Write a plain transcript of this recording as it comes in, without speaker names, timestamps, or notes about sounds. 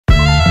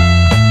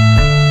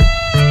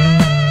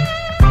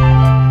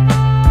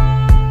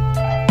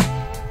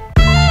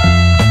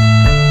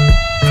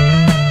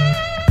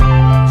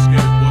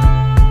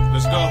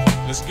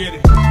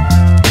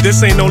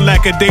This ain't no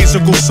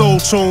lackadaisical soul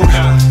tune.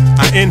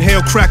 I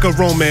inhale crack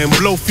aroma and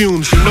blow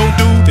fumes. You know,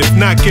 dude, if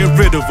not, get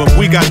rid of them.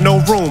 We got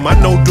no room. I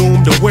know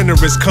doom, the winter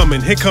is coming.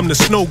 Here come the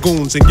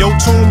Snowgoons. In your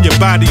tomb, your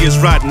body is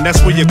rotten.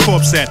 That's where your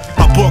corpse at.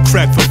 I bought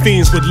crack for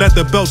fiends with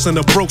leather belts and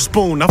a broke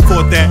spoon. I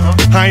fought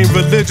that. I ain't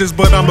religious,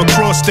 but I'm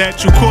across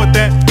that. You caught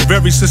that?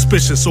 Very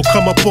suspicious, so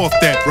come up off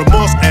that.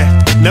 Remorse,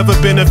 never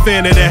been a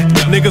fan of that.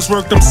 Niggas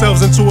work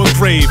themselves into a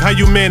grave. How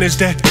you manage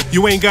that?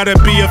 You ain't gotta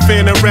be a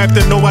fan of rap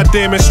to know I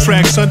damage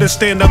tracks.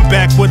 Understand I'm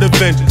back with a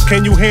vengeance.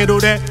 Can you handle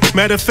that?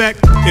 Matter of fact,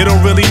 it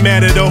don't really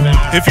matter though.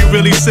 If you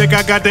really sick,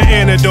 I got the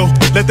antidote.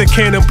 Let the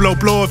cannon blow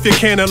off your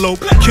cantaloupe.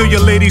 Kill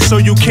your lady so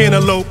you can't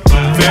elope.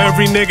 For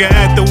every nigga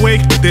at the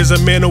wake, there's a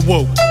man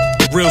awoke.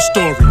 Real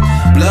story.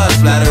 Blood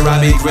splatter,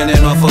 I be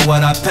grinning off of what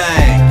I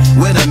paid.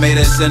 Winter made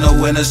us in a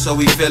winter, so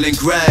we feeling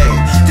great.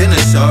 Dinner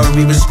served,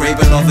 we was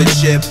scraping off a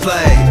chip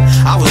plate.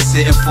 I was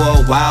sitting for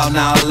a while,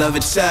 now I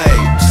levitate.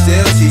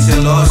 Still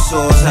teaching lost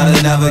souls how to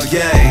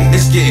navigate.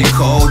 It's getting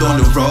cold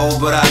on the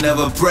road, but I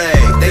never break.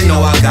 They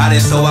know I got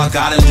it, so I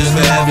got them just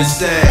for heaven's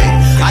sake.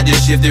 I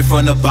just shifted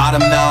from the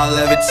bottom, now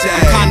I levitate.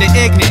 I'm kinda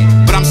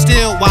ignorant, but I'm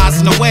still wise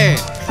and aware.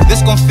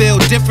 This gon' feel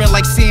different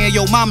like seeing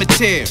your mama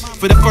tear.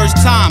 For the first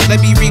time,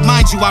 let me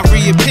remind you I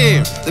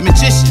reappear. The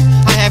magician,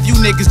 I have you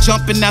niggas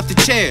jumping out the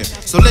chair.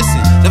 So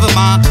listen, never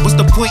mind, what's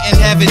the point in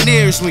having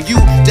ears when you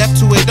deaf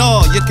to it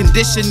all? Your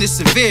condition is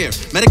severe.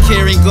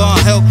 Medicare ain't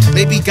gonna help,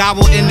 maybe God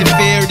will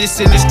interfere. This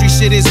industry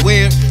shit is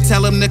weird,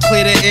 tell them to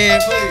clear the air.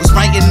 Was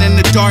writing in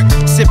the dark,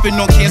 sipping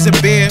on cans of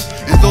beer.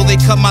 And though they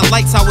cut my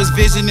lights, I was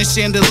visioning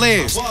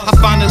chandeliers. I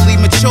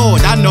finally matured,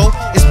 I know,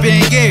 it's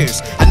been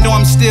years. I know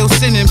I'm still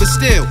sinning, but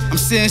still, I'm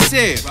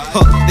sincere.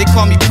 They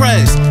call me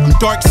Prez, I'm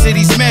Dark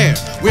City's mayor.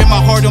 Wear my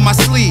heart on my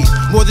sleeve,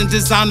 more than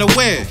designer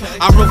wear.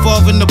 I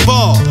revolve in the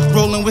ball,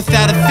 rolling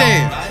without a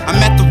fear.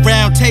 I'm at the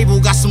round table,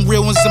 got some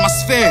real ones in my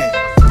sphere.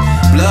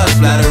 Blood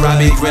splatter, I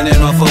be grinning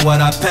off of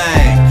what I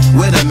paid.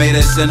 Winter made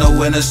us in a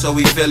winter, so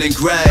we feeling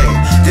great.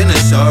 Dinner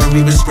served,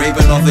 we was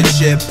scraping off a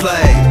chip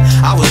plate.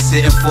 I was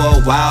sitting for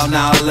a while,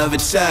 now I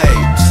levitate.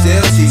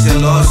 Still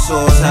teaching lost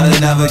souls how to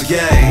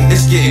navigate.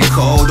 It's getting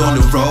cold on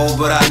the road,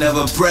 but I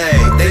never break.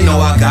 They know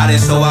I got it,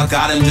 so I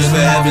got them just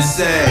for heaven's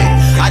sake.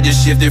 I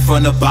just shifted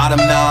from the bottom,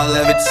 now I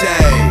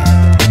levitate.